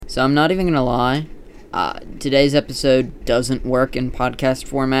So I'm not even going to lie. Today's episode doesn't work in podcast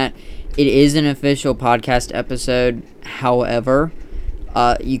format. It is an official podcast episode. However,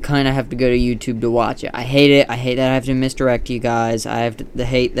 you kind of have to go to YouTube to watch it. I hate it. I hate that I have to misdirect you guys. I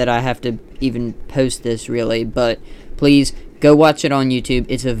hate that I have to even post this, really. But please, go watch it on YouTube.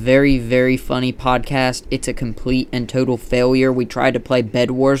 It's a very, very funny podcast. It's a complete and total failure. We tried to play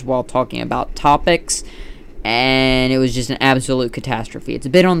Bed Wars while talking about topics, and it was just an absolute catastrophe. It's a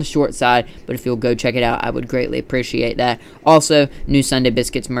bit on the short side, but if you'll go check it out, I would greatly appreciate that. Also, new Sunday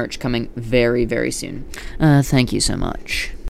Biscuits merch coming very, very soon. Thank you so much.